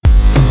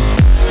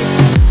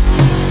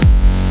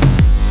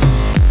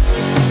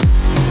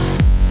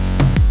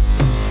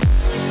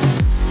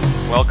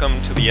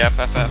the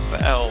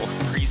FFFL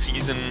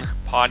preseason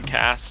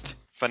podcast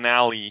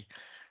finale.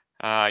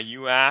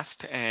 You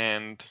asked,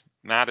 and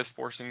Matt is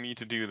forcing me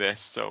to do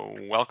this. So,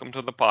 welcome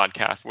to the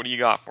podcast. What do you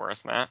got for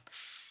us, Matt?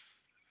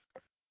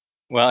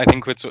 Well, I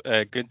think it's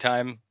a good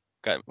time.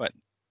 Got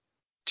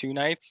 3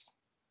 nights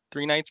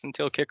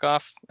until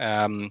kickoff.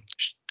 Kind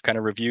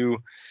of review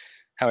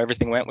how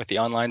everything went with the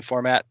online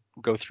format.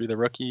 Go through the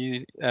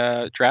rookie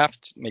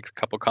draft, make a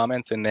couple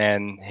comments, and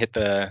then hit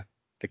the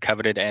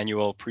coveted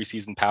annual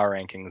preseason power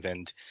rankings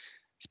and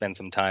spend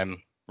some time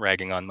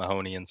ragging on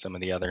Mahoney and some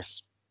of the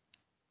others.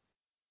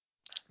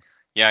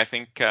 Yeah, I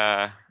think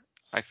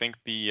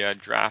the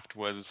draft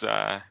was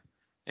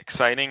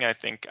exciting. I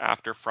think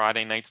after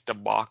Friday night's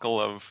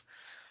debacle of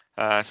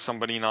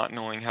somebody not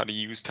knowing how to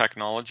use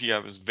technology, I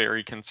was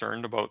very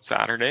concerned about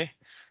Saturday,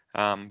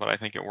 but I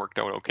think it worked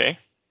out okay.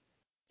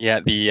 Yeah,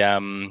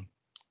 the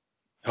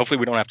hopefully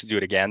we don't have to do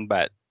it again,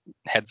 but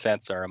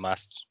headsets are a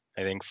must,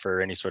 I think,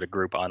 for any sort of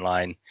group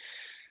online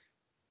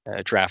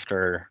draft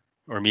or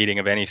meeting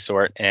of any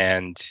sort,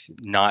 and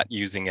not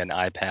using an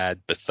iPad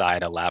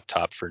beside a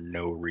laptop for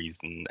no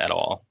reason at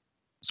all.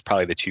 It's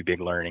probably the two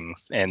big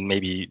learnings, and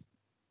maybe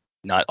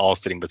not all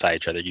sitting beside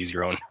each other. Use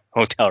your own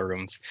hotel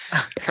rooms.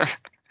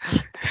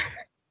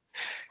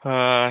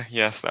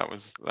 Yes, that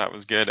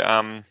was good.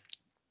 I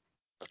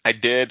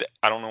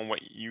don't know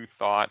what you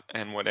thought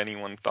and what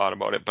anyone thought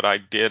about it, but I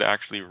did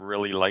actually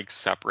really like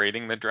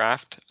separating the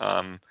draft.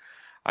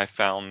 I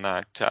found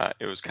that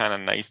it was kind of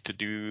nice to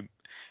do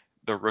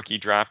the rookie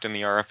draft in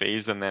the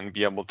RFAs and then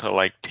be able to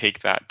like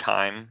take that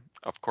time.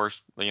 Of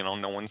course,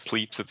 no one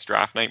sleeps, it's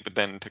draft night, but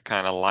then to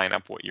kind of line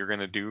up what you're going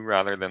to do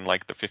rather than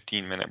like the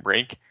 15-minute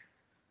break.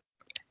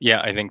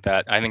 Yeah, I think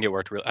it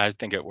worked. I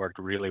think it worked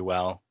really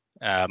well.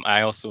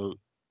 I also,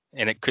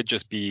 and it could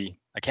just be,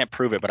 I can't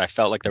prove it, but I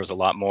felt like there was a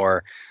lot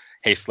more.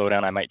 Hey, slow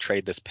down. I might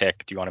trade this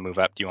pick. Do you want to move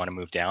up? Do you want to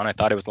move down? I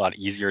thought it was a lot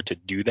easier to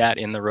do that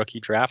in the rookie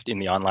draft in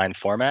the online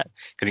format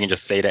because you can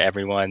just say to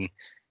everyone,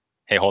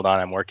 hey, hold on,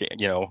 I'm working,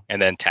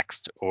 and then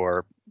text.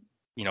 Or,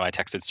 I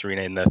texted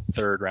Serena in the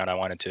third round. I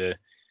wanted to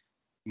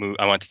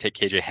take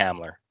KJ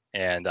Hamler,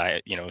 and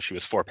she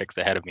was 4 picks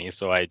ahead of me.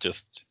 So I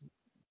just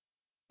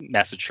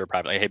messaged her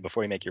privately, hey,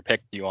 before you make your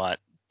pick, do you want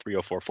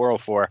 304,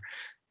 404?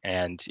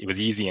 And it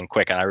was easy and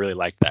quick. And I really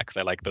liked that because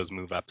I like those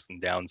move ups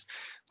and downs.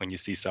 When you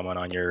see someone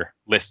on your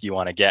list you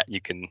want to get, you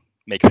can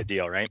make the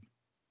deal, right?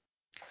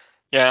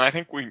 Yeah, and I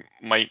think we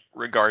might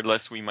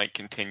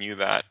continue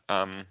that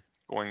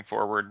going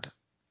forward.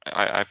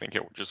 I think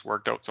it just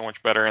worked out so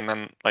much better. And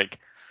then, like,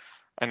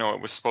 I know it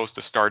was supposed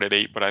to start at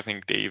 8, but I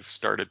think Dave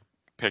started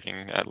picking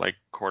at like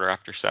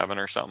 7:15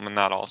 or something, and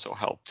that also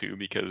helped too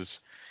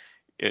because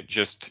it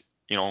just,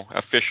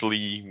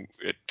 officially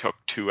it took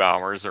 2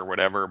 hours or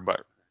whatever,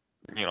 but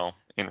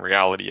in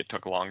reality it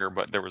took longer.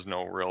 But there was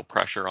no real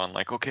pressure on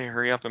like, okay,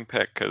 hurry up and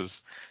pick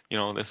because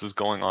this is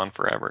going on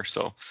forever.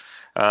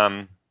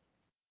 Um,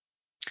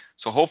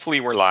 so hopefully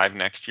we're live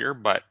next year,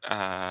 but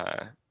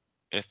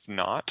if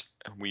not,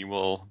 we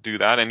will do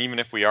that. And even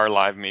if we are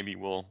live, maybe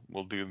we'll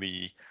do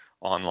the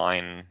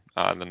online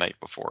the night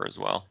before as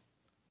well.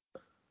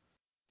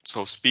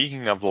 So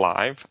speaking of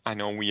live, I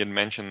know we had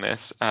mentioned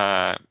this,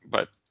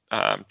 but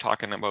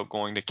talking about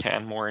going to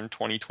Canmore in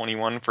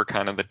 2021 for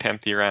kind of the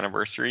 10th year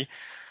anniversary.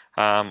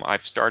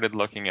 I've started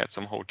looking at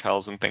some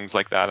hotels and things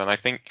like that, and I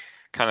think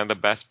kind of the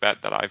best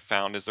bet that I've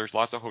found is there's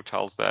lots of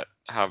hotels that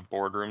have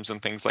boardrooms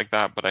and things like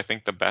that, but I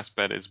think the best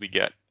bet is we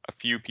get a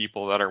few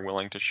people that are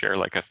willing to share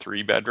like a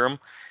 3-bedroom.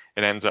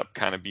 It ends up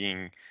kind of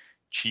being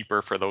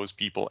cheaper for those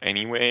people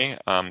anyway,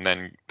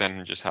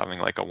 than just having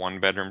like a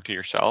 1-bedroom to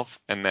yourself.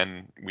 And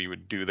then we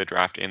would do the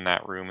draft in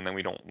that room, and then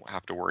we don't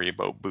have to worry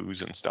about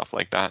booze and stuff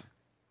like that.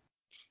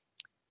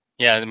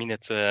 Yeah, I mean,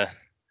 I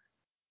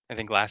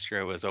think last year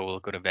it was, we'll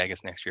go to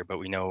Vegas next year, but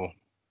we know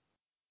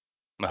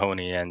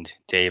Mahoney and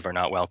Dave are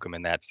not welcome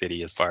in that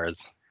city as far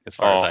as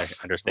I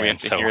understand. We have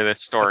to hear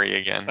this story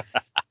again.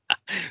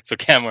 So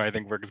Canmore, I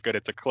think, works good.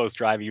 It's a close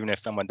drive, even if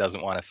someone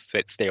doesn't want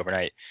to stay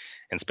overnight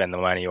and spend the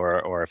money,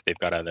 or if they've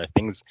got other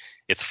things.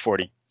 It's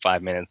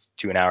 45 minutes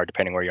to an hour,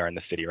 depending where you are in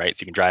the city, right?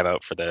 So you can drive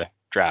out for the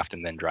draft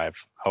and then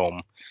drive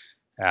home.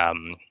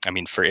 I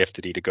mean, for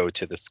Iftity to go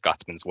to the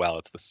Scotsman's Well,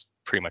 it's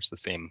pretty much the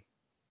same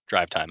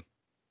drive time.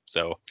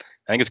 So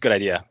I think it's a good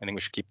idea. I think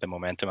we should keep the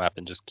momentum up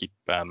and just keep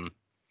kind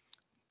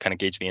of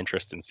gauge the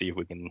interest and see if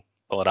we can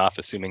pull it off,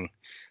 assuming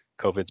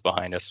COVID's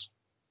behind us.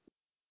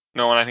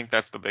 No, and I think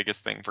that's the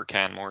biggest thing for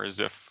Canmore is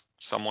if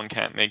someone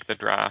can't make the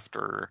draft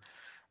or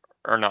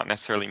not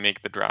necessarily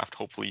make the draft,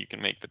 hopefully you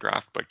can make the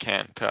draft, but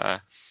can't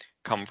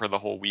come for the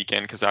whole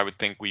weekend, because I would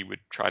think we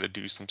would try to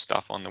do some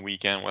stuff on the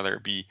weekend, whether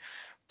it be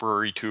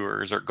brewery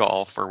tours or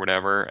golf or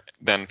whatever,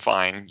 then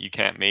fine, you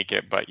can't make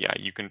it. But yeah,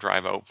 you can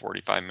drive out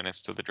 45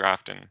 minutes to the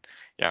draft, and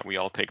yeah, we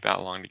all take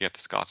that long to get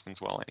to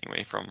Scotsman's Well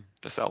anyway from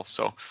the south.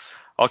 So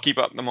I'll keep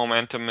up the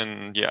momentum,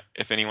 and yeah,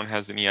 if anyone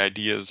has any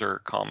ideas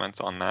or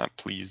comments on that,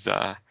 please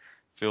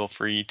feel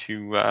free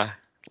to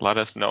let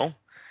us know.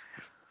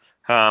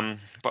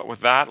 But with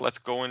that, let's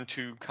go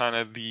into kind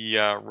of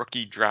the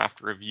rookie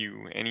draft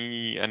review.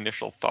 Any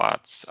initial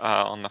thoughts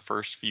on the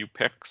first few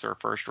picks or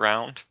first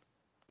round?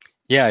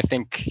 Yeah, I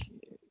think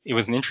it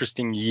was an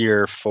interesting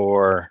year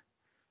for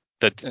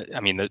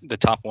the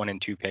top 1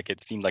 and 2 pick.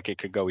 It seemed like it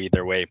could go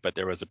either way, but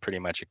there was a pretty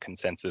much a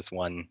consensus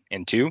 1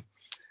 and 2.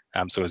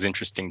 So it was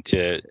interesting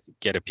to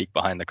get a peek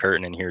behind the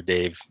curtain and hear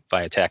Dave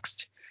via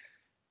text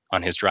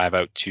on his drive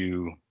out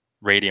to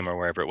Radium or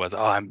wherever it was.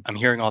 Oh, I'm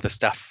hearing all this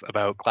stuff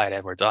about Clyde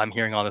Edwards. Oh, I'm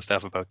hearing all this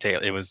stuff about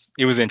Taylor. It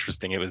was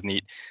interesting. It was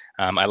neat.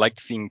 I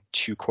liked seeing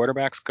 2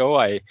 quarterbacks go.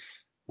 I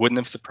wouldn't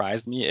have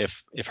surprised me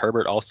if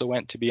Herbert also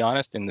went, to be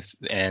honest. In this,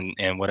 and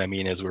what I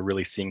mean is we're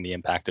really seeing the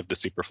impact of the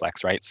super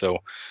flex, right? So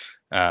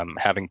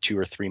having 2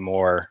 or 3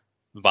 more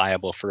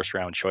viable first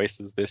round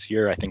choices this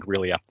year, I think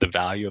really up the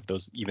value of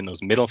those, even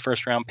those middle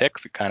first round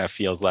picks. It kind of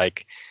feels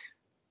like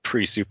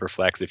pre super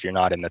flex. If you're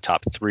not in the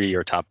top 3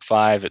 or top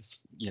 5,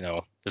 it's,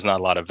 there's not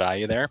a lot of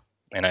value there.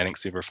 And I think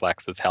super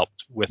flex has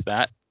helped with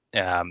that.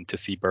 To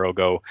see Burrow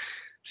go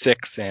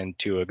 6 and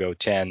Tua go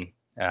 10.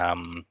 I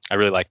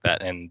really like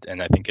that, and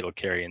I think it'll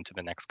carry into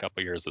the next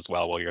couple of years as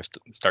well, while you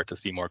start to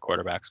see more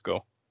quarterbacks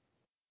go.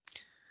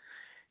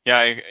 Yeah,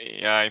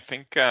 I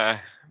think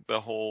the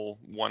whole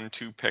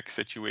 1-2 pick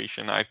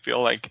situation, I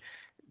feel like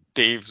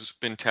Dave's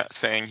been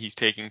saying he's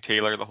taking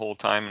Taylor the whole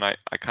time, and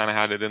I kind of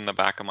had it in the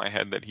back of my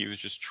head that he was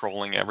just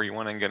trolling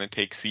everyone and going to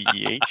take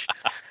CEH.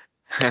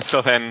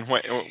 So then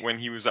when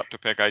he was up to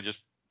pick, I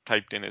just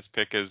typed in his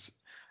pick as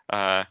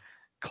uh,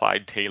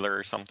 Clyde Taylor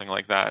or something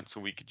like that,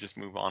 so we could just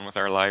move on with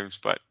our lives.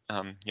 But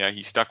yeah,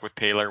 he stuck with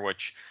Taylor,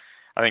 which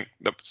I think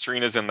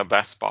Serena's in the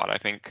best spot, I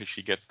think, because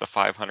she gets the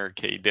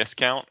 500K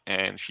discount,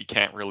 and she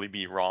can't really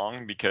be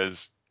wrong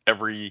because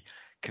every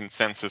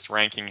consensus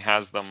ranking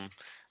has them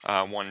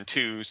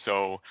 1-2.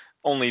 So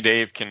only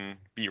Dave can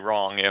be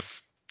wrong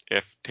if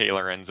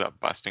Taylor ends up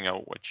busting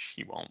out, which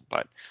he won't.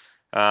 But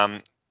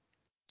um,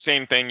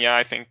 same thing, yeah.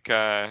 I think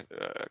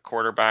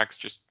quarterbacks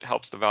just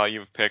helps the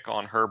value of pick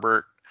on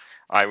Herbert.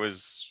 I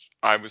was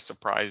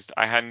surprised.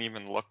 I hadn't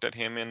even looked at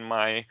him in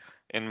my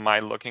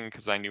looking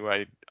because I knew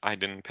I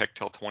didn't pick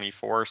till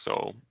 24,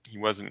 so he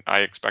wasn't. I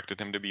expected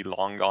him to be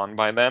long gone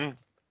by then.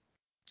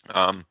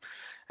 Um,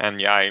 and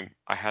yeah,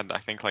 I had I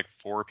think like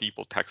 4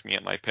 people text me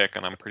at my pick,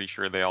 and I'm pretty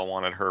sure they all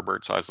wanted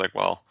Herbert. So I was like,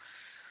 well,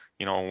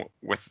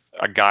 with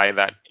a guy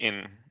that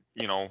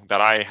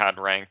I had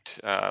ranked,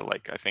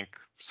 like I think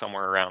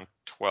somewhere around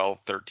 12,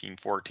 13,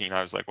 14,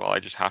 I was like, well, I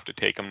just have to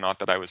take him. Not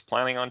that I was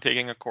planning on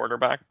taking a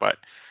quarterback, but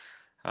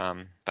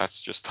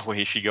that's just the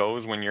way she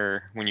goes when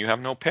you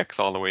have no picks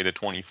all the way to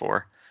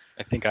 24.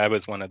 I think I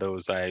was one of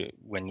those.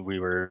 When we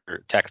were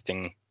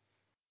texting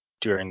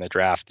during the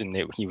draft and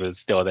he was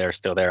still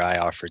there, I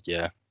offered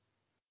you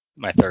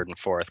my third and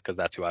fourth because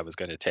that's who I was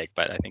going to take.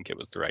 But I think it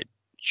was the right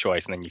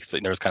choice. And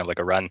then there was kind of like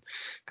a run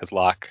because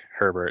Locke,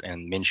 Herbert,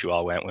 and Minshew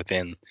all went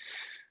within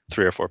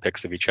 3 or 4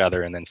 picks of each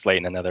other, and then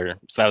Slayton another.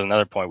 So that was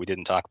another point we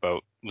didn't talk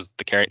about, was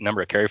the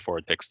number of carry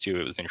forward picks too.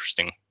 It was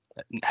interesting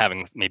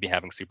having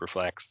super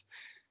flex,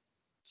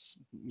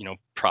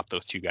 prop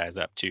those 2 guys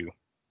up too.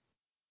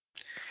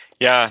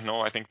 Yeah, no,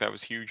 I think that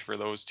was huge for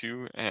those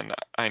two, and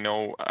I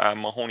know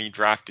Mahoney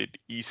drafted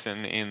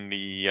Eason in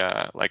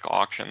the like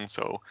auction,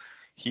 so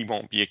he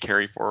won't be a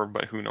carry forward,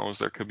 but who knows?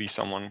 There could be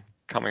someone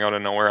coming out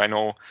of nowhere. I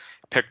know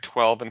pick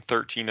 12 and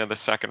 13 of the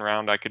second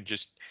round, I could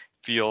just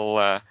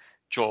feel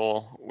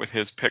Joel with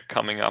his pick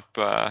coming up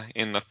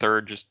in the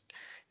third, just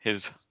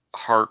his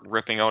heart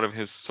ripping out of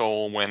his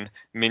soul when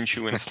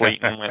Minshew and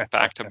Slayton went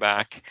back to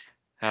back,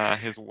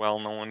 his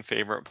well-known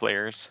favorite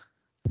players.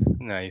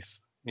 Nice.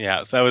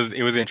 Yeah, so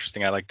it was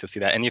interesting. I like to see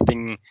that.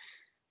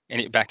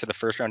 Back to the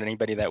first round,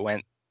 anybody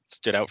that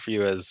stood out for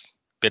you as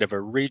a bit of a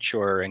reach,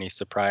 or any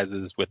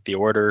surprises with the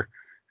order?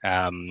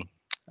 I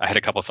had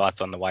a couple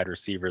thoughts on the wide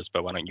receivers,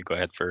 but why don't you go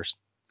ahead first?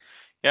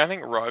 Yeah, I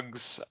think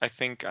Ruggs,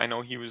 I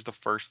know he was the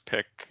first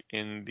pick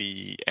in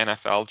the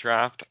NFL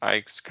draft.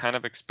 Kind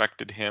of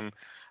expected him.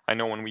 I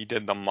know when we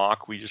did the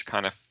mock, we just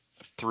kind of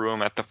threw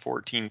him at the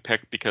 14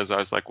 pick because I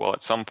was like, well,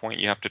 at some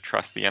point you have to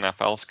trust the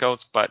NFL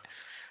scouts. But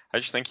I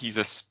just think he's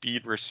a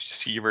speed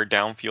receiver,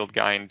 downfield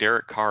guy, and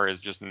Derek Carr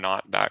is just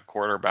not that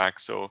quarterback.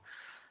 So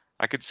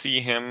I could see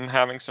him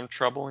having some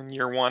trouble in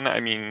year one. I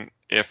mean,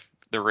 if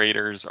the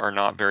Raiders are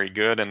not very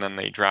good and then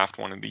they draft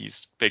one of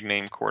these big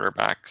name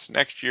quarterbacks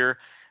next year,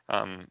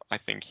 I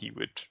think he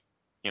would,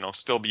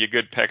 still be a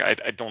good pick. I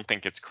don't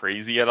think it's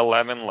crazy at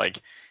 11.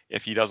 Like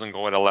if he doesn't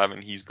go at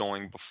 11, he's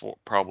going before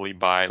probably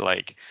by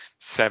like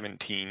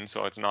 17.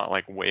 So it's not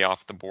like way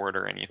off the board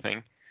or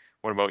anything.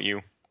 What about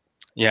you?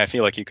 Yeah, I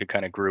feel like you could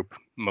kind of group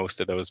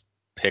most of those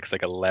picks,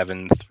 like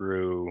 11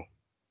 through,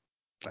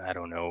 I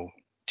don't know,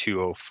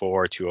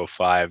 204,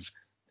 205,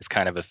 is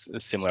kind of a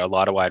similar, a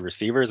lot of wide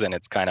receivers, and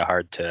it's kind of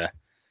hard to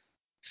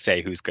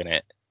say who's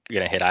gonna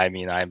hit. I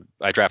mean,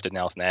 I drafted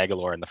Nelson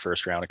Aguilar in the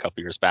first round a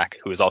couple years back,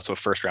 who was also a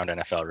first round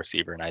NFL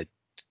receiver, and I,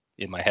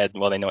 in my head,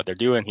 well, they know what they're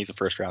doing. He's a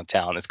first round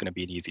talent. It's going to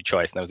be an easy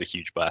choice, and that was a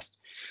huge bust.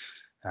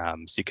 So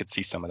you could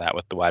see some of that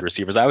with the wide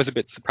receivers. I was a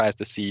bit surprised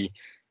to see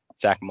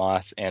Zach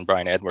Moss and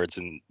Brian Edwards,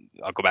 and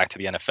I'll go back to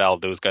the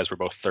NFL. Those guys were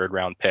both third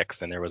round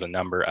picks, and there was a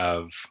number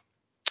of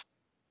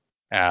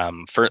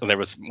there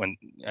was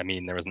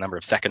a number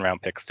of second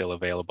round picks still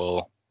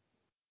available.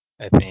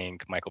 I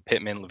think Michael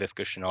Pittman,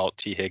 Laviska Shenault,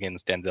 T.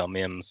 Higgins, Denzel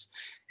Mims,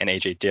 and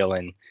AJ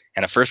Dillon,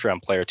 and a first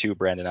round player too,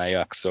 Brandon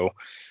Ayuk. So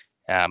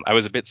I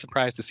was a bit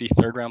surprised to see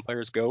third round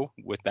players go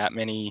with that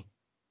many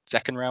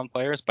second round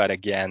players, but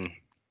again,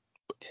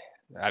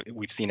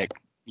 we've seen it.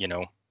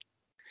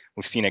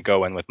 We've seen it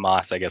go, and with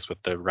Moss, I guess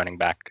with the running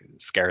back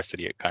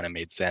scarcity, it kind of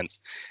made sense.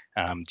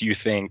 Do you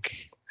think,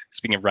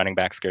 speaking of running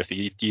back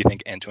scarcity, do you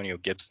think Antonio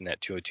Gibson at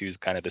 202 is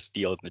kind of the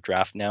steal of the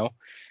draft now?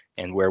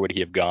 And where would he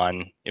have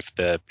gone if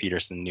the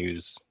Peterson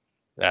news,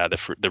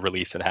 the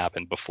release had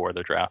happened before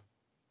the draft?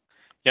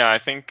 Yeah, I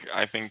think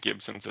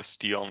Gibson's a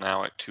steal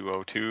now at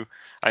 202.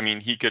 I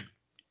mean, he could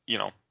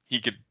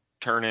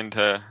turn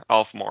into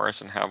Alf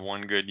Morris and have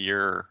one good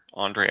year, or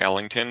Andre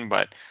Ellington,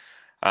 but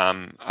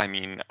I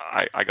mean,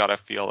 I gotta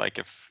feel like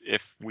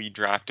if we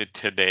drafted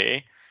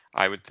today,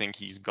 I would think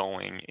he's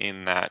going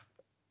in that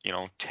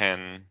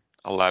 10,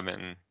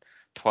 11,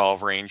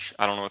 12 range.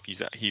 I don't know if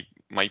he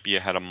might be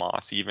ahead of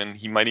Moss even.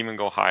 He might even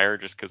go higher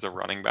just because of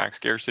running back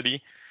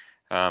scarcity.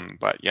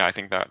 But yeah, I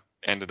think that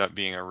ended up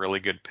being a really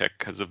good pick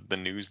because of the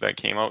news that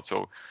came out.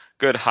 So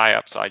good high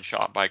upside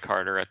shot by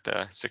Carter at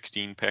the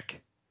 16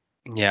 pick.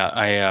 Yeah,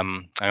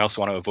 I also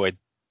want to avoid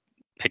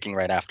picking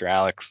right after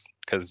Alex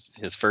because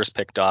his first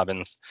pick,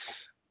 Dobbins,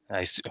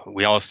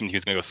 we all assumed he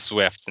was going to go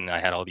Swift, and I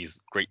had all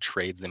these great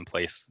trades in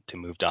place to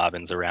move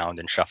Dobbins around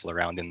and shuffle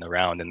around in the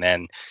round. And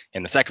then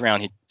in the second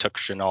round, he took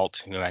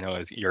Shenault, who I know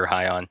is you're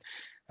high on,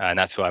 and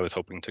that's who I was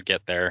hoping to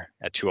get there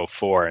at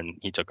 204, and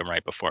he took him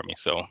right before me.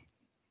 So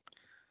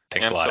Yeah,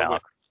 thanks a lot,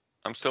 Alex.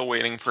 I'm still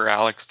waiting for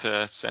Alex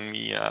to send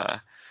me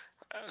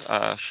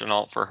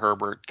Chenault for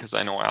Herbert because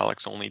I know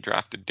Alex only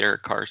drafted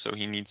Derek Carr, so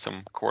he needs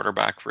some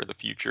quarterback for the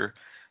future.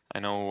 I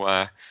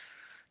know,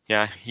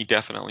 yeah, he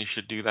definitely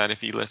should do that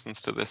if he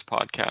listens to this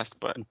podcast,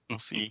 but we'll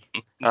see.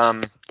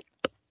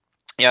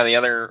 Yeah, the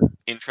other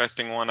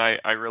interesting one,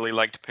 I really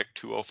liked pick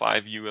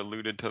 205. You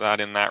alluded to that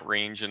in that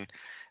range, and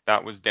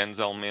that was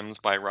Denzel Mims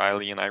by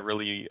Riley. And I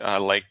really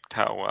liked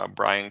how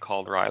Brian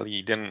called Riley.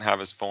 He didn't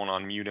have his phone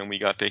on mute, and we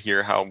got to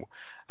hear how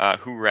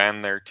who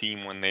ran their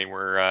team when they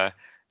were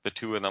the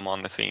two of them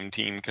on the same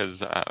team.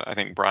 Because I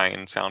think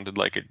Brian sounded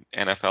like an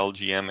NFL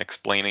GM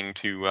explaining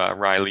to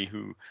Riley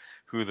who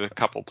the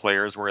couple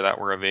players were that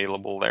were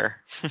available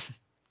there.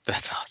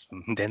 That's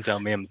awesome.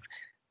 Denzel Mims.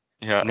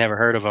 Yeah. Never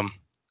heard of him.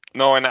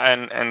 No,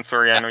 and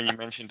sorry, I know you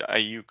mentioned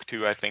Ayuk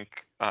too. I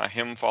think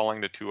him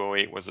falling to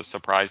 208 was a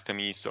surprise to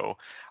me. So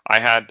I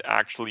had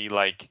actually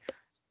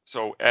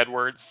so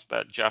Edwards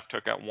that Jeff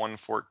took at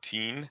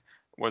 114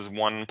 was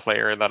one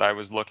player that I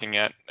was looking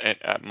at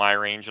my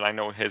range, and I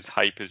know his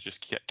hype has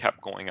just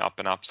kept going up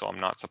and up. So I'm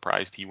not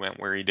surprised he went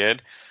where he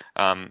did.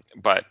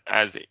 But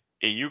as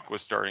Ayuk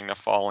was starting to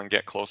fall and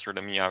get closer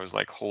to me, I was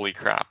like, holy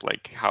crap!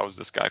 Like, how is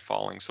this guy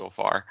falling so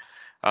far?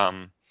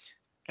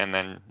 And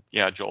then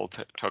yeah, Joel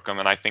took him,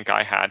 and I think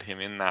I had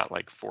him in that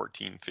like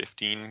 14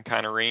 15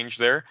 kind of range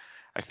there.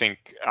 I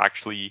think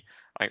actually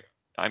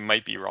I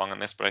might be wrong on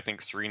this, but I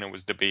think Serena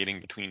was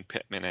debating between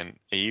Pittman and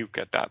Ayuk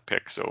at that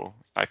pick. So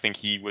I think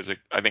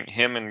I think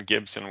him and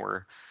Gibson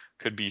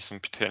could be some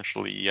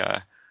potentially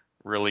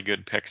really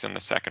good picks in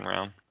the second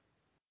round.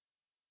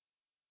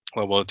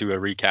 Well, we'll do a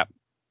recap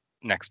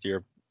next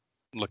year,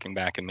 looking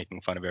back and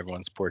making fun of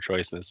everyone's poor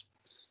choices.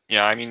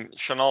 Yeah, I mean,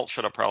 Chenault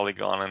should have probably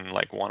gone in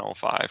like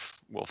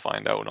 105. We'll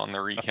find out on the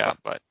recap,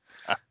 but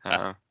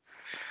uh,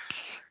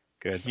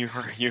 Good. you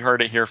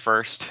heard it here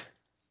first.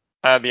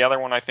 The other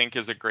one I think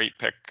is a great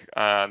pick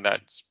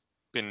that's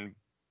been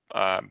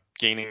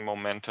gaining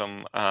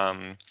momentum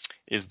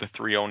is the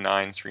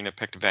 309. Serena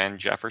picked Van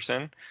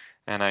Jefferson,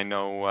 and I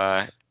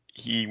know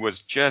he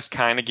was just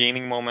kind of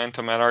gaining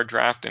momentum at our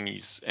draft, and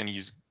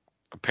he's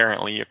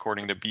apparently,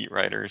 according to beat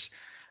writers,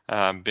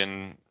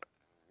 been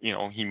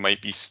he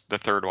might be the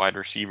third wide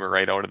receiver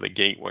right out of the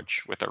gate,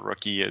 which with a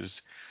rookie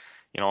is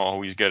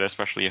always good,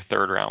 especially a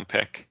third round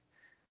pick.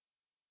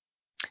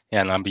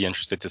 Yeah, and I'll be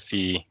interested to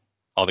see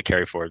all the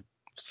carry forward.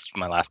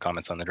 My last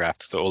comments on the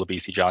draft. So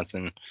Olabisi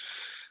Johnson,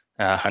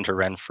 Hunter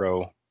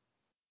Renfro,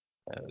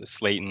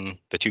 Slayton,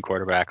 the two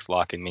quarterbacks,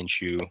 Locke and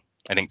Minshew.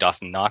 I think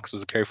Dawson Knox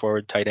was a carry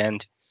forward tight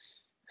end.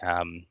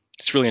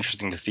 It's really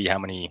interesting to see how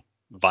many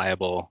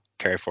viable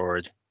carry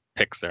forward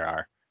picks there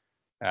are.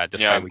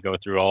 Despite we go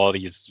through all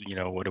these,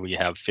 what do we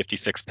have,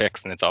 56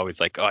 picks, and it's always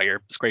like, oh,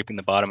 you're scraping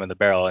the bottom of the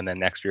barrel, and then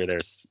next year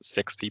there's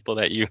 5 people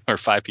that you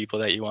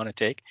want to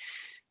take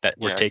that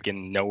were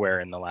taken nowhere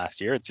in the last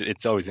year.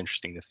 It's always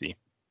interesting to see.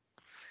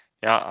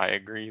 Yeah, I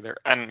agree there.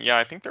 And yeah,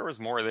 I think there was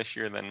more this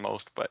year than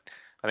most, but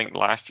I think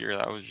last year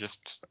that was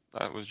just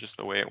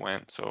the way it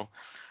went. So,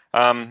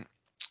 I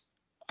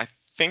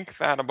think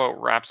that about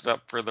wraps it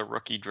up for the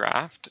rookie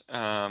draft.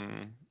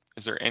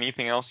 Is there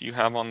anything else you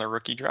have on the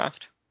rookie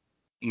draft?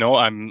 No,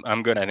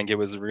 I'm good. I think it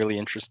was a really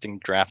interesting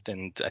draft,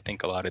 and I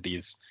think a lot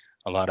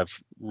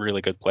of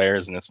really good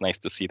players, and it's nice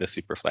to see the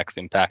Superflex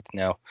impact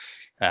now,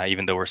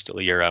 even though we're still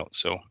a year out.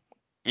 So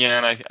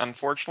Yeah, and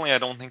unfortunately I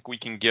don't think we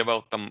can give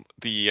out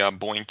the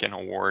Boykin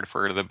Award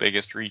for the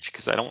biggest reach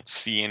because I don't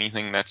see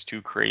anything that's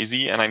too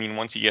crazy. And I mean,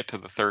 once you get to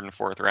the third and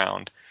fourth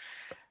round,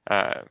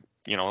 uh,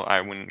 I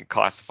wouldn't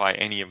classify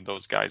any of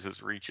those guys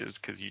as reaches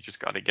because you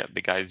just got to get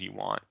the guys you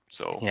want.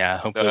 So Yeah,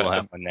 hopefully the we'll the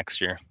have one next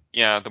year.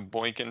 yeah, the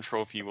Boykin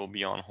Trophy will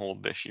be on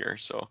hold this year.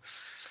 So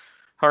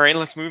all right,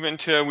 let's move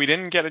into. We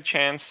didn't get a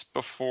chance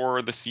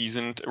before the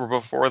season or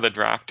before the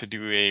draft to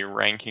do a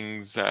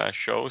rankings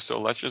show,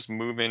 so let's just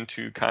move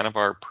into kind of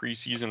our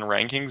preseason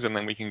rankings, and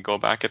then we can go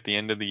back at the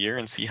end of the year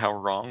and see how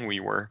wrong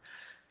we were.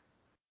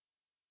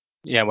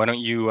 Yeah, why don't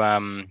you?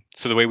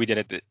 So the way we did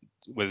it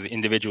was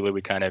individually.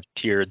 We kind of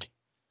tiered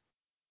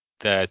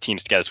the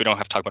teams together. So we don't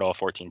have to talk about all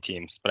 14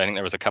 teams, but I think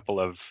there was a couple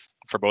of,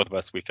 for both of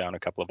us, we found a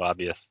couple of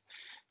obvious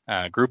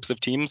groups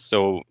of teams.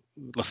 So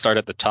let's start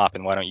at the top,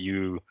 and why don't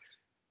you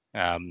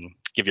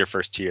give your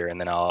first tier,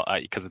 and then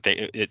because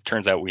it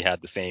turns out we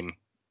had the same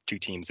two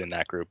teams in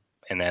that group,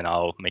 and then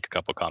I'll make a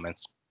couple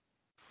comments.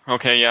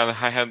 Okay, yeah,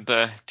 I had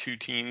the two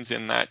teams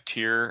in that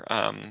tier,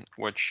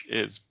 which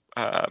is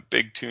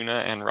Big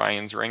Tuna and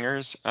Ryan's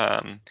Ringers.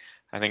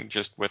 I think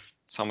just with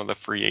some of the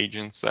free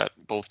agents that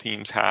both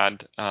teams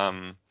had,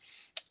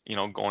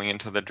 going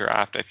into the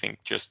draft, I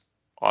think just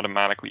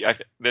automatically,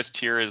 this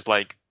tier is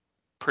like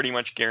pretty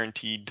much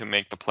guaranteed to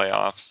make the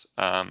playoffs.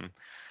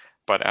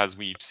 But as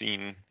we've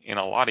seen in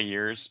a lot of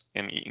years,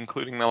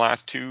 including the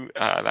last two,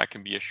 that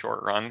can be a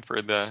short run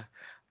for the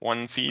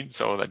one seed.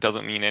 So that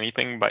doesn't mean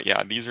anything. But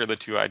yeah, these are the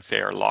two I'd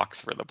say are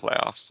locks for the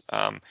playoffs,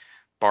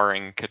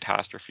 barring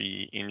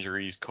catastrophe,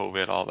 injuries,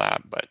 COVID, all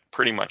that. But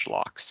pretty much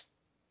locks.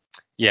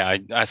 Yeah,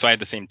 so I had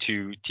the same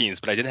two teams,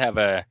 but I did have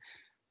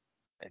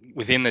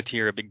within the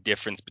tier a big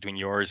difference between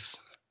yours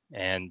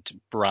and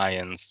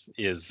Brian's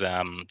is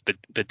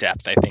the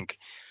depth. I think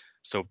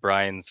so.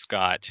 Brian's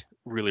got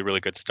really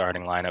good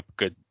starting lineup,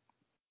 good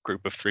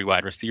group of three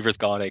wide receivers,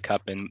 Galladay,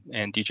 Cup, and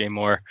DJ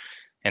Moore,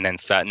 and then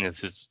Sutton is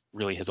his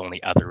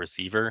only other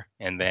receiver,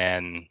 and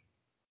then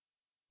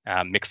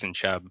Mixon,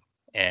 Chubb,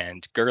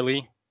 and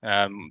Gurley.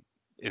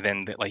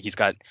 Then like he's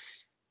got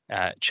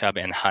Chubb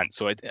and Hunt.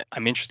 So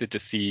I'm interested to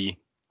see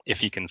if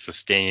he can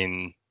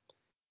sustain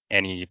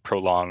any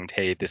prolonged,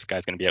 hey, this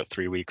guy's going to be out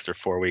 3 weeks or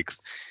 4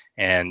 weeks.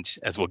 And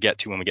as we'll get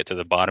to when we get to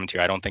the bottom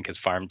tier, I don't think his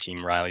farm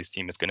team, Riley's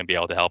team, is going to be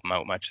able to help him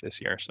out much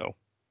this year. So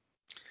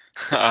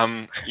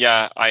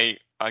Yeah, I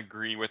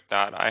agree with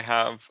that. I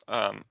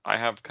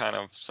have kind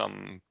of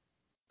some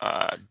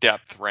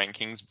depth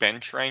rankings,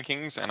 bench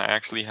rankings, and I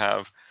actually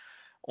have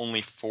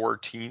only four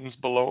teams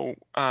below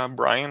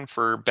Brian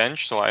for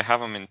bench, so I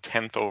have him in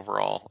 10th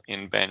overall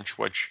in bench,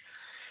 which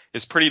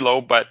is pretty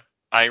low. But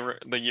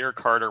the year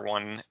Carter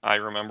won, I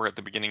remember at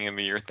the beginning of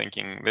the year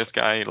thinking this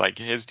guy, like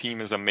his team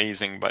is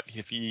amazing, but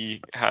if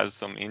he has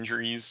some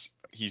injuries,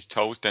 he's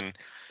toast. And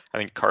I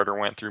think Carter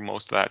went through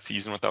most of that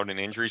season without an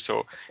injury,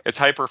 so it's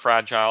hyper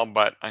fragile.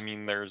 But I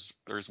mean, there's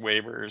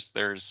waivers,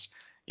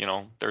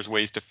 there's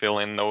ways to fill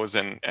in those,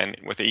 and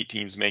with 8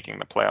 teams making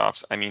the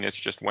playoffs, I mean, it's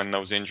just when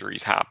those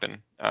injuries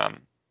happen.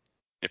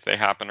 If they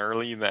happen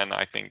early, then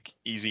I think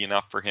easy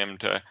enough for him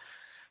to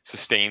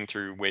sustain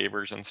through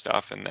waivers and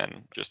stuff, and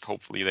then just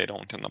hopefully they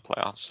don't in the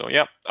playoffs. So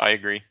yeah, I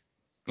agree.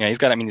 yeah, he's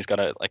got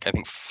I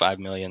think 5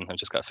 million. I've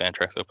just got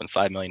Fantrax open,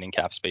 5 million in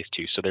cap space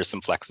too. So there's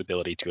some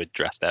flexibility to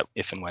address that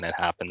if and when it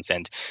happens.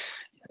 And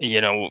you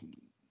know,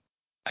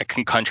 I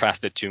can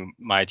contrast it to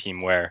my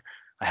team where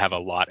I have a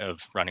lot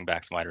of running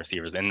backs and wide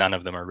receivers, and none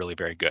of them are really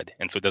very good.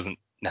 And so it doesn't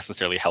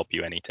necessarily help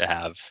you any to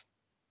have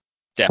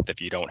depth if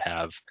you don't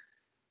have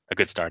a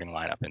good starting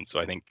lineup. And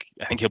so I think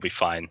he'll be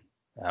fine.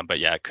 But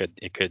yeah,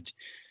 it could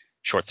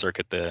short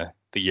circuit the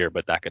year,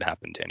 but that could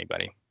happen to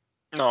anybody.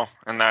 No,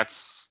 and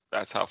that's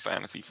how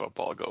fantasy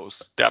football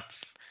goes.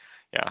 Depth,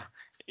 yeah.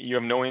 You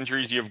have no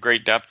injuries, you have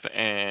great depth,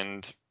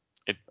 and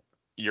it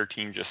your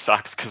team just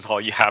sucks because all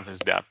you have is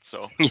depth.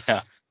 So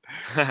Yeah.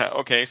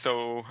 okay,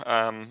 so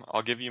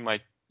I'll give you my.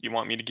 You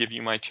want me to give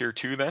you my tier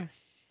two then?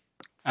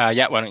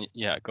 Yeah. Why don't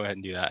yeah go ahead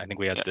and do that? I think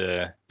we had Yeah.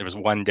 there was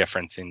one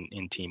difference in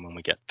team when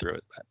we get through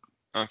it. But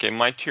Okay,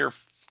 my tier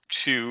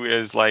two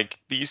is like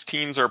these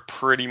teams are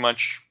pretty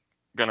much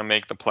gonna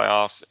make the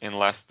playoffs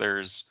unless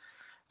there's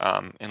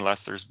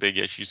big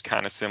issues,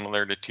 kind of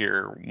similar to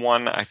tier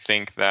one. I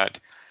think that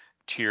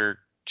tier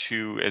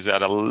two is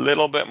at a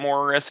little bit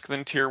more risk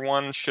than tier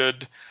one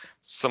should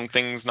some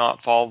things not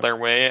fall their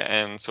way.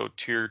 And so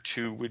tier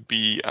two would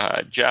be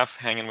Jeff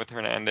hanging with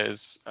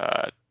Hernandez,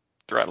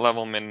 threat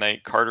level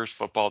midnight, Carter's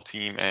football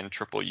team, and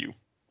Triple U.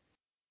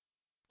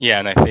 yeah,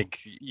 and I think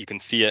you can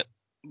see it.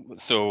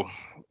 So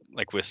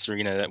like with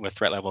Serena with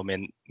threat level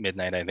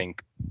midnight, I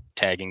think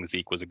tagging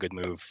Zeke was a good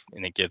move,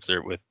 and it gives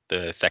her with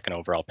the second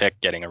overall pick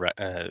getting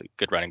a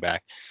good running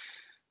back.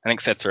 I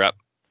think sets her up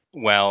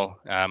well.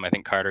 I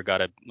think Carter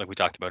got like we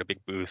talked about, a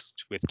big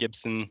boost with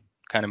Gibson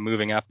kind of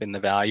moving up in the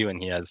value,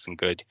 and he has some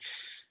good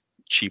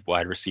cheap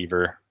wide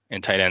receiver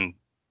and tight end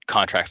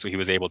contracts, so he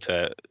was able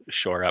to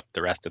shore up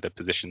the rest of the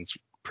positions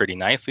pretty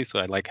nicely. So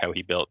I like how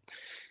he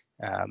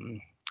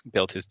um,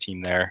 built his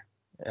team there.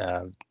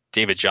 Uh,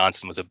 David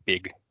Johnson was a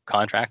big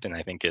contract, and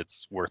I think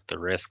it's worth the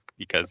risk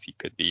because he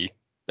could be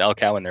bell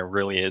cow, and there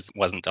really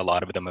wasn't a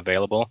lot of them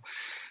available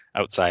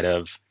outside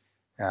of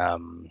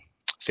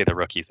say the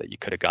rookies that you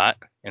could have got.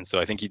 And so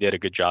I think he did a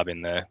good job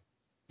in the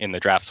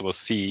draft. So we'll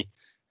see.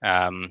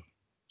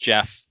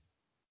 Jeff,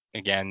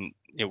 again,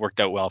 it worked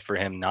out well for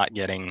him not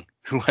getting,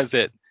 who was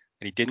it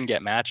that he didn't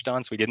get matched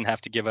on, so he didn't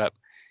have to give up.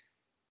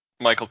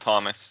 Michael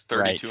Thomas,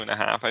 32 right. and a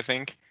half, I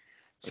think.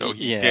 So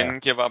he Yeah.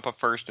 didn't give up a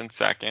first and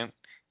second,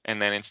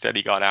 and then instead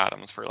he got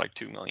Adams for like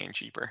 $2 million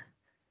cheaper.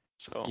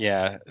 So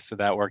yeah, so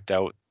that worked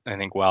out, I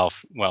think, well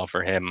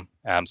for him.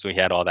 So he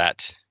had all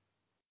that,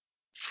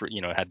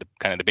 had the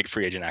kind of the big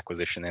free agent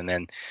acquisition, and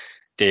then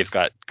Dave's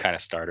got kind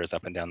of starters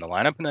up and down the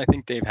lineup, and I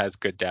think Dave has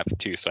good depth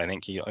too. So I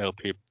think he'll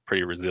be a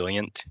pretty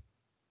resilient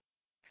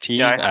team.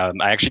 yeah,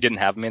 I actually didn't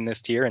have him in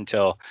this tier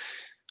until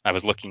I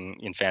was looking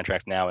in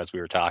Fantrax now as we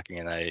were talking,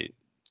 and I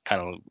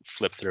kind of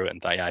flipped through it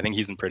and thought, yeah, I think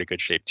he's in pretty good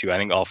shape too. I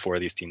think all four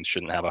of these teams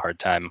shouldn't have a hard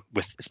time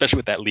with, especially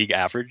with that league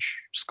average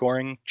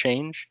scoring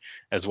change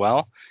as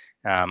well.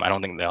 I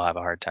don't think they'll have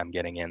a hard time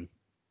getting in.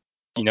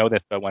 You know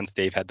that once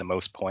Dave had the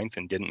most points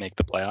and didn't make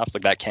the playoffs,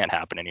 like that can't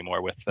happen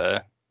anymore with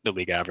the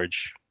league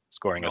average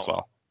scoring as no,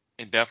 well.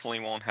 it definitely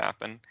won't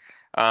happen.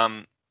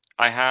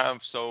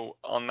 So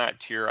on that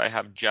tier, I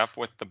have Jeff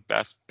with the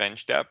best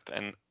bench depth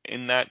and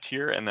in that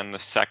tier, and then the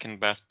second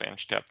best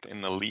bench depth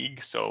in the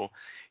league. So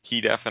he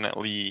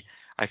definitely,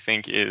 I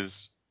think,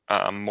 is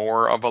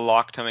more of a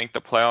lock to make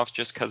the playoffs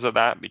just because of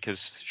that,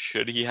 because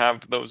should he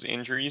have those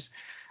injuries.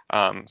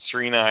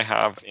 Serena, I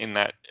have in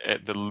that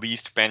the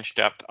least bench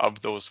depth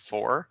of those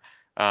four,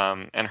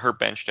 and her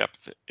bench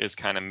depth is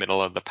kind of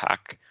middle of the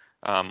pack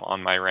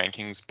on my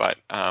rankings. But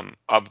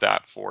of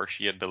that four,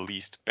 she had the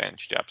least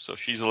bench depth, so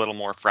she's a little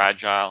more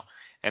fragile,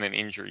 and an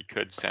injury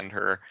could send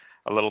her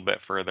a little bit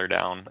further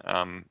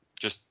down.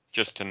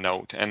 Just to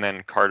note, and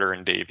then Carter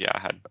and Dave, yeah,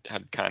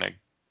 had kind of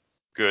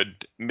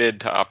good mid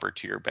to upper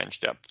tier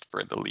bench depth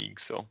for the league.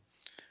 So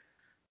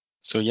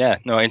yeah,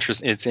 no,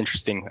 it's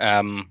interesting.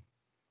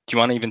 Do you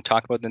want to even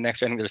talk about the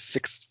next? I think there's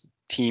 6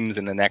 teams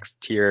in the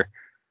next tier.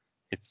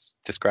 It's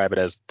describe it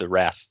as the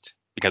rest,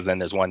 because then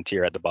there's one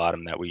tier at the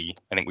bottom that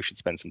I think we should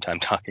spend some time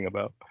talking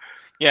about.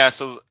 Yeah,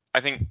 so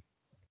I think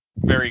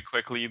very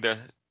quickly,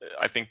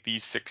 I think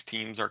these 6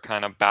 teams are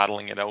kind of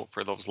battling it out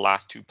for those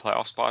last 2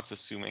 playoff spots,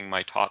 assuming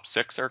my top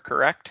 6 are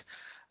correct,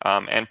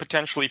 and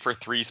potentially for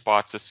 3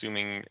 spots,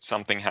 assuming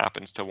something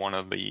happens to one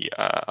of the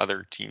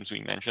other teams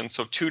we mentioned.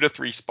 So 2 to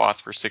 3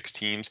 spots for 6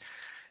 teams,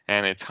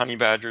 and it's Honey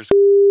Badgers,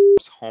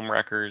 Home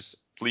Wreckers,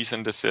 Fleece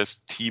and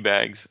Desist,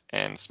 Teabags,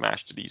 and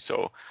Smash to D.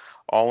 So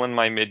all in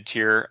my mid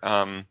tier.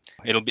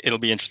 It'll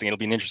be interesting. It'll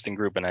be an interesting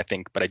group, and I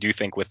do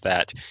think with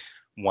that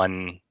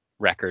one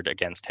record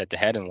against head to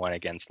head and one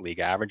against league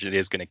average, it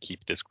is going to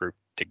keep this group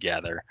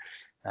together.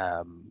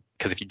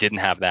 Because if you didn't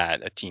have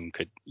that, a team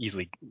could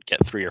easily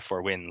get 3 or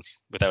 4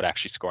 wins without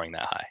actually scoring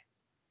that high.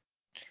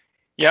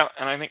 Yeah,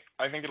 and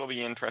I think it'll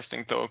be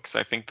interesting though, because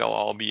I think they'll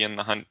all be in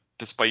the hunt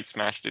despite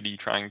Smash City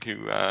trying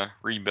to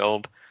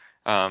rebuild.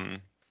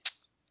 Um,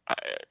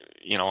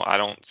 I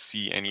don't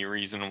see any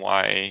reason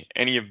why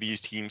any of these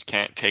teams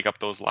can't take up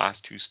those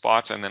last 2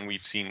 spots, and then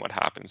we've seen what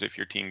happens if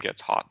your team gets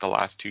hot the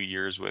last 2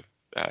 years with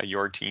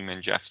your team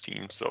and Jeff's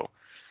team. So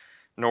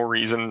no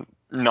reason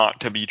not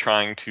to be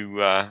trying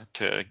to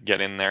get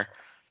in there.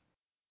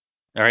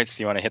 All right,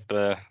 so you want to hit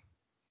the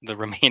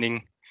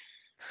remaining?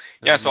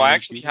 Yeah, so I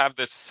actually have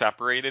this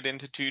separated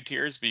into 2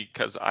 tiers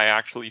because I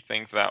actually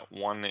think that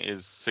one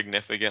is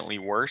significantly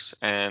worse.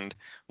 And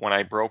when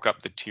I broke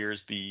up the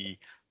tiers, the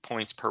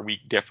points per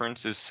week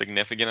difference is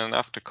significant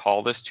enough to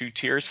call this 2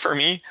 tiers for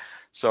me.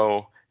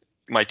 So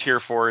my tier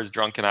 4 is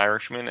Drunken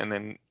Irishman, and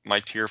then my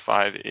tier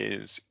 5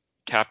 is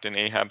Captain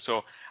Ahab.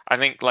 So I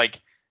think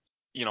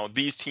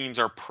these teams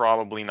are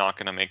probably not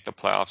going to make the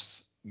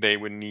playoffs. They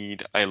would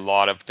need a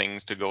lot of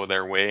things to go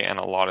their way and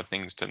a lot of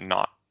things to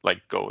not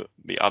go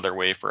the other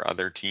way for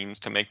other teams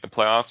to make the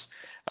playoffs.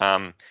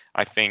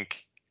 I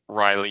think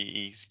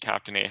Riley's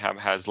Captain Ahab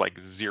has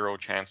 0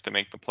 chance to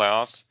make the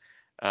playoffs.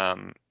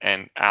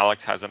 And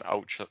Alex has an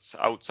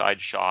outside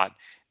shot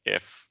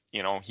if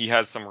he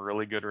has some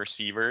really good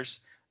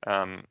receivers.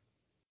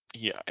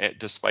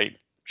 Despite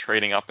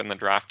trading up in the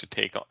draft to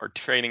take, or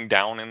trading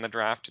down in the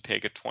draft to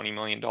take a $20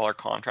 million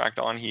contract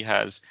on, he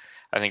has,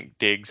 I think,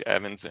 Diggs,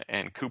 Evans,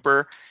 and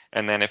Cooper.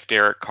 And then if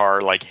Derek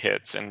Carr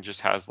hits and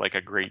just has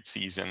a great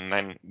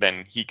season,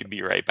 then he could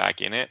be right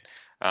back in it.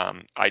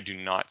 I do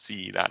not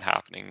see that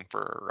happening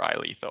for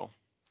Riley though.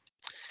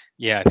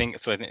 Yeah, I think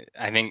so.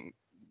 I think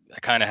I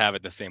kind of have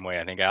it the same way.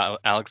 I think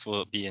Alex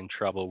will be in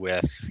trouble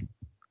with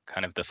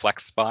kind of the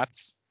flex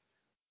spots.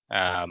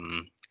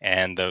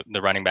 And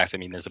the running backs, I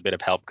mean, there's a bit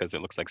of help because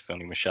it looks like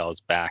Sony Michel is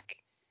back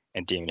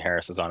and Damien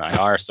Harris is on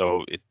IR.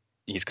 So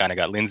he's kind of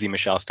got Lindsey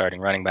Michel starting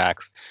running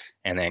backs,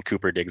 and then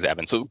Cooper, Diggs,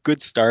 Evans. So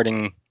good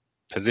starting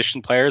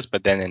position players,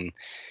 but then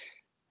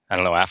I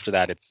don't know, after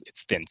that it's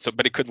thin. So,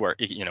 but it could work.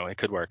 It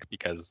could work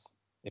because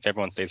if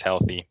everyone stays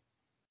healthy,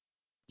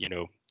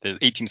 there's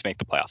 8 teams make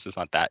the playoffs. It's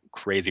not that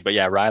crazy. But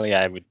yeah, Riley,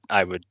 I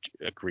would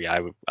agree.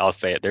 I'll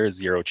say it. There is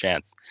 0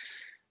 chance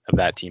of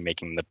that team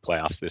making the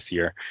playoffs this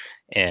year.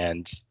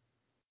 And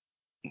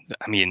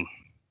I mean,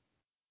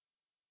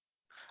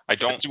 I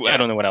don't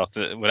know what else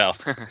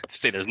to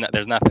say. There's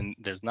nothing.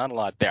 There's not a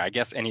lot there. I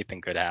guess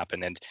anything could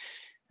happen, and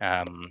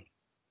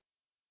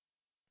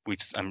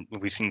we've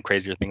seen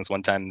crazier things.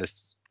 One time,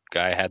 this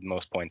guy had the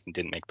most points and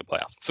didn't make the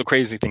playoffs. So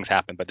crazy things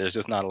happen, but there's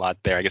just not a lot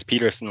there. I guess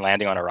Peterson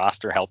landing on a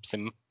roster helps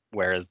him,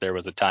 whereas there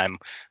was a time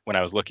when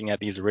I was looking at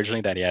these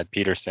originally that he had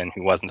Peterson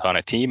who wasn't on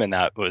a team, and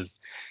that was,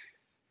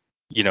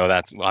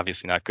 that's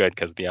obviously not good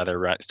because the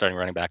other starting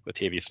running back,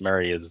 Latavius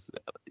Murray, is,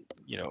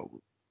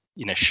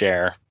 in a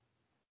share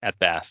at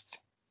best,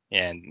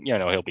 and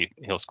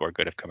he'll score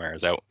good if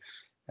Kamara's out.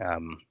 I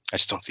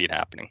just don't see it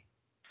happening.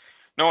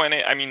 No, and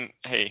I mean,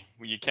 hey,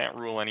 you can't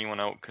rule anyone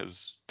out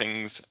because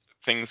things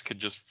could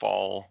just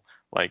fall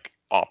like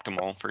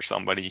optimal for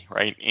somebody,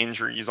 right?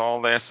 Injuries,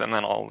 all this, and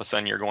then all of a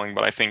sudden you're going.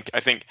 But I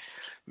think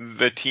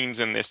the teams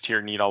in this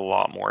tier need a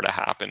lot more to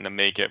happen to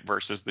make it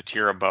versus the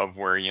tier above,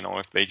 where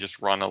if they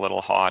just run a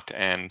little hot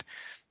and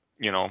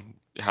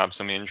have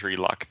some injury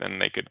luck, then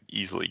they could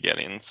easily get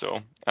in.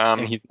 So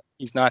and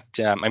he's not.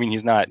 I mean,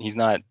 he's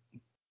not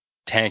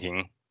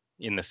tanking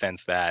in the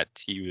sense that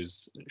he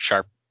was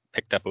sharp.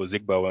 Picked up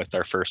Ozigbo with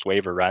our first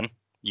waiver run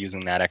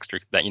using that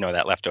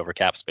that leftover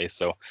cap space.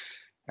 So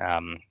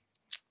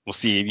we'll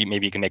see.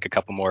 Maybe he can make a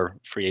couple more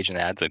free agent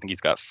ads. I think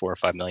he's got 4 or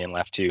 5 million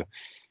left too,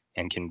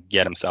 and can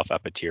get himself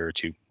up a tier or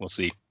two. We'll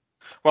see.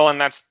 Well, and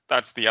that's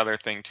the other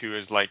thing too,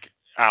 is like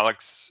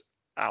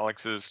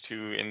Alex's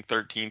too in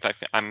 13th.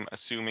 I'm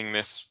assuming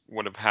this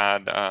would have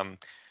had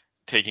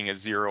taking a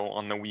 0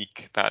 on the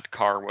week that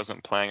Carr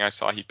wasn't playing. I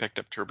saw he picked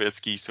up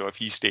Trubisky, so if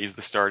he stays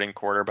the starting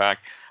quarterback,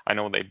 I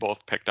know they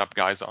both picked up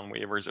guys on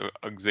waivers.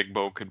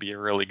 Ozigbo could be a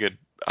really good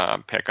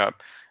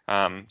pickup.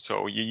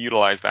 So you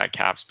utilize that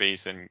cap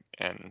space, and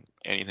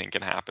anything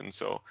can happen.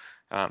 So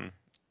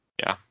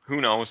yeah,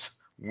 who knows?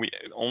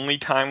 Only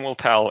time will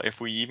tell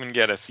if we even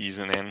get a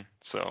season in.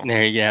 So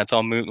yeah, it's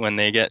all moot when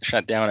they get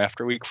shut down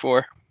after week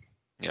 4.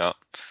 Yeah.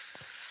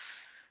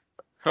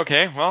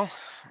 Okay, well,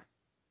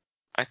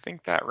 I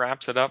think that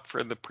wraps it up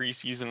for the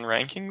preseason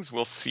rankings.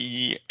 We'll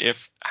see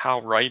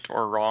how right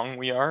or wrong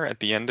we are at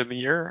the end of the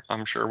year.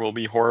 I'm sure we'll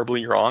be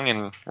horribly wrong,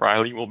 and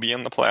Riley will be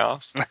in the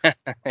playoffs.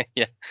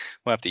 Yeah,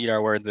 we'll have to eat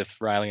our words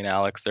if Riley and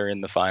Alex are in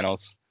the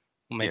finals.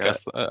 Make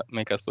us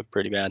look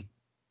pretty bad.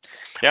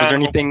 Yeah, was there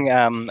anything?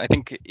 I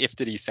think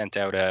Iftity sent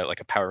out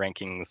a power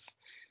rankings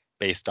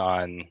based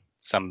on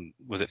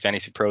was it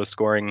Fantasy Pros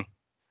scoring?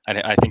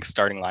 I think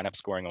starting lineup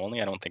scoring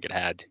only. I don't think it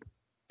had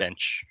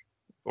bench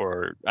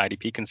or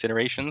IDP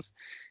considerations,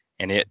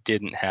 and it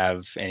didn't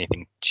have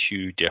anything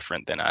too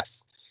different than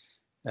us.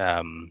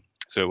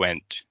 So it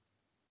went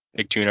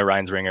Big Tuna,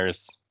 Ryan's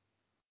Ringers,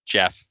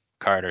 Jeff,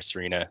 Carter,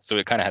 Serena. So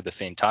it kind of had the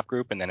same top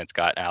group, and then it's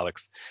got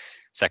Alex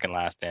second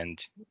last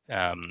and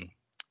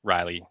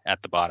Riley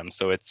at the bottom.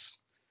 So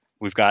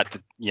we've got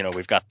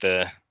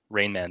the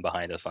Rain Man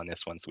behind us on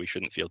this one, so we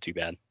shouldn't feel too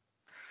bad.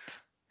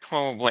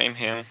 Well, blame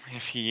him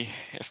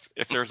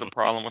if there's a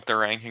problem with the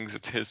rankings.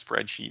 It's his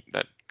spreadsheet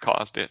that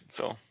caused it.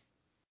 So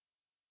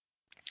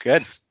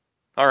good.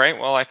 All right.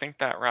 Well, I think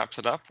that wraps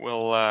it up.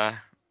 We'll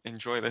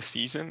enjoy the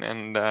season,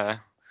 and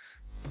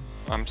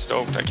I'm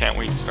stoked. I can't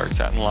wait to start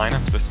setting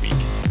lineups this week.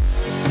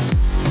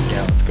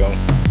 Yeah, let's go.